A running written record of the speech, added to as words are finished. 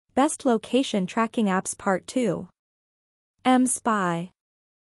Best Location Tracking Apps Part 2. mSpy.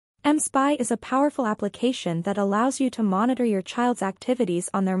 mSpy is a powerful application that allows you to monitor your child's activities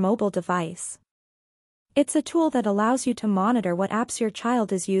on their mobile device. It's a tool that allows you to monitor what apps your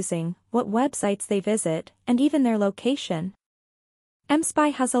child is using, what websites they visit, and even their location.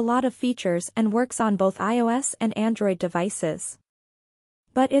 mSpy has a lot of features and works on both iOS and Android devices.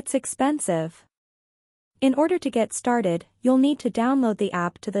 But it's expensive. In order to get started, you'll need to download the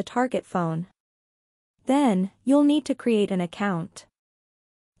app to the target phone. Then, you'll need to create an account.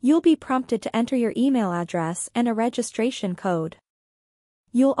 You'll be prompted to enter your email address and a registration code.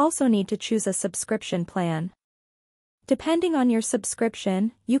 You'll also need to choose a subscription plan. Depending on your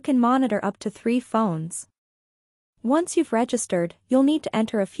subscription, you can monitor up to 3 phones. Once you've registered, you'll need to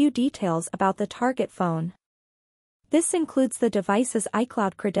enter a few details about the target phone. This includes the device's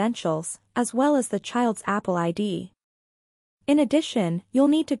iCloud credentials, as well as the child's Apple ID. In addition, you'll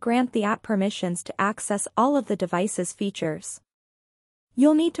need to grant the app permissions to access all of the device's features.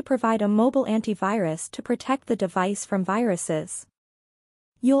 You'll need to provide a mobile antivirus to protect the device from viruses.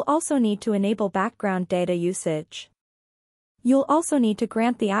 You'll also need to enable background data usage. You'll also need to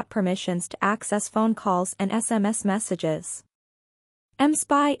grant the app permissions to access phone calls and SMS messages.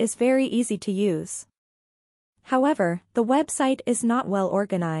 mSpy is very easy to use. However, the website is not well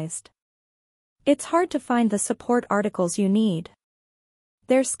organized. It's hard to find the support articles you need.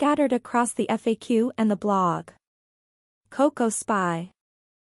 They're scattered across the FAQ and the blog. CocoSpy.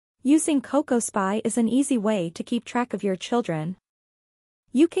 Using CocoSpy is an easy way to keep track of your children.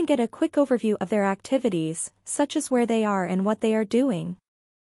 You can get a quick overview of their activities, such as where they are and what they are doing.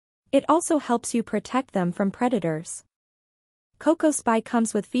 It also helps you protect them from predators. CocoSpy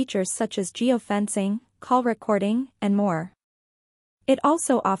comes with features such as geofencing, call recording, and more. It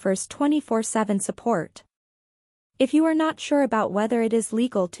also offers 24/7 support. If you are not sure about whether it is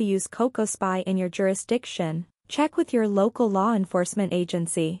legal to use CocoSpy in your jurisdiction, check with your local law enforcement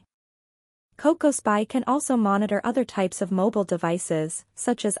agency. CocoSpy can also monitor other types of mobile devices,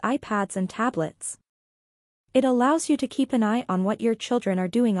 such as iPads and tablets. It allows you to keep an eye on what your children are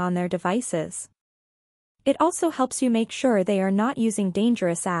doing on their devices. It also helps you make sure they are not using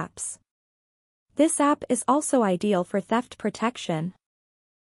dangerous apps. This app is also ideal for theft protection.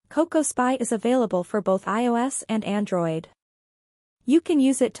 CocoSpy is available for both iOS and Android. You can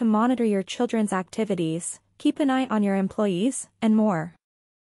use it to monitor your children's activities, keep an eye on your employees, and more.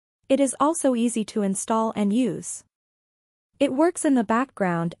 It is also easy to install and use. It works in the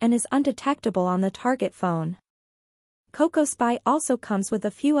background and is undetectable on the target phone. CocoSpy also comes with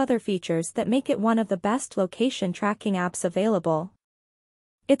a few other features that make it one of the best location tracking apps available.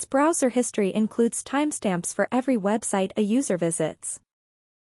 Its browser history includes timestamps for every website a user visits.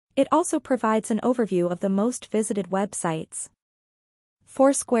 It also provides an overview of the most visited websites.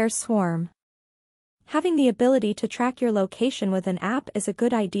 Foursquare Swarm. Having the ability to track your location with an app is a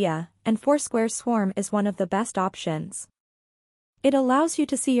good idea, and Foursquare Swarm is one of the best options. It allows you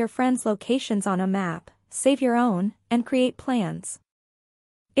to see your friends' locations on a map, save your own, and create plans.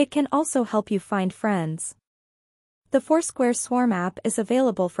 It can also help you find friends. The Foursquare Swarm app is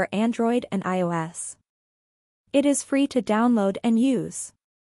available for Android and iOS. It is free to download and use.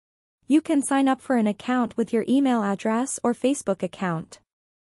 You can sign up for an account with your email address or Facebook account.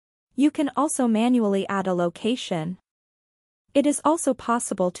 You can also manually add a location. It is also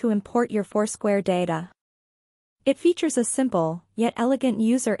possible to import your Foursquare data. It features a simple, yet elegant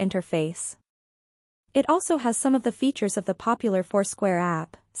user interface. It also has some of the features of the popular Foursquare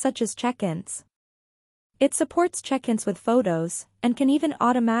app, such as check-ins. It supports check-ins with photos, and can even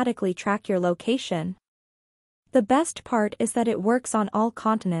automatically track your location. The best part is that it works on all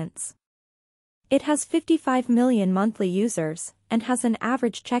continents. It has 55 million monthly users, and has an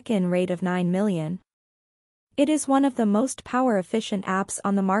average check-in rate of 9 million. It is one of the most power-efficient apps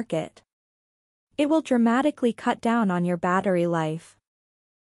on the market. It will dramatically cut down on your battery life.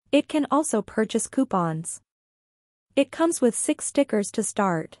 It can also purchase coupons. It comes with 6 stickers to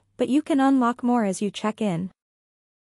start, but you can unlock more as you check in.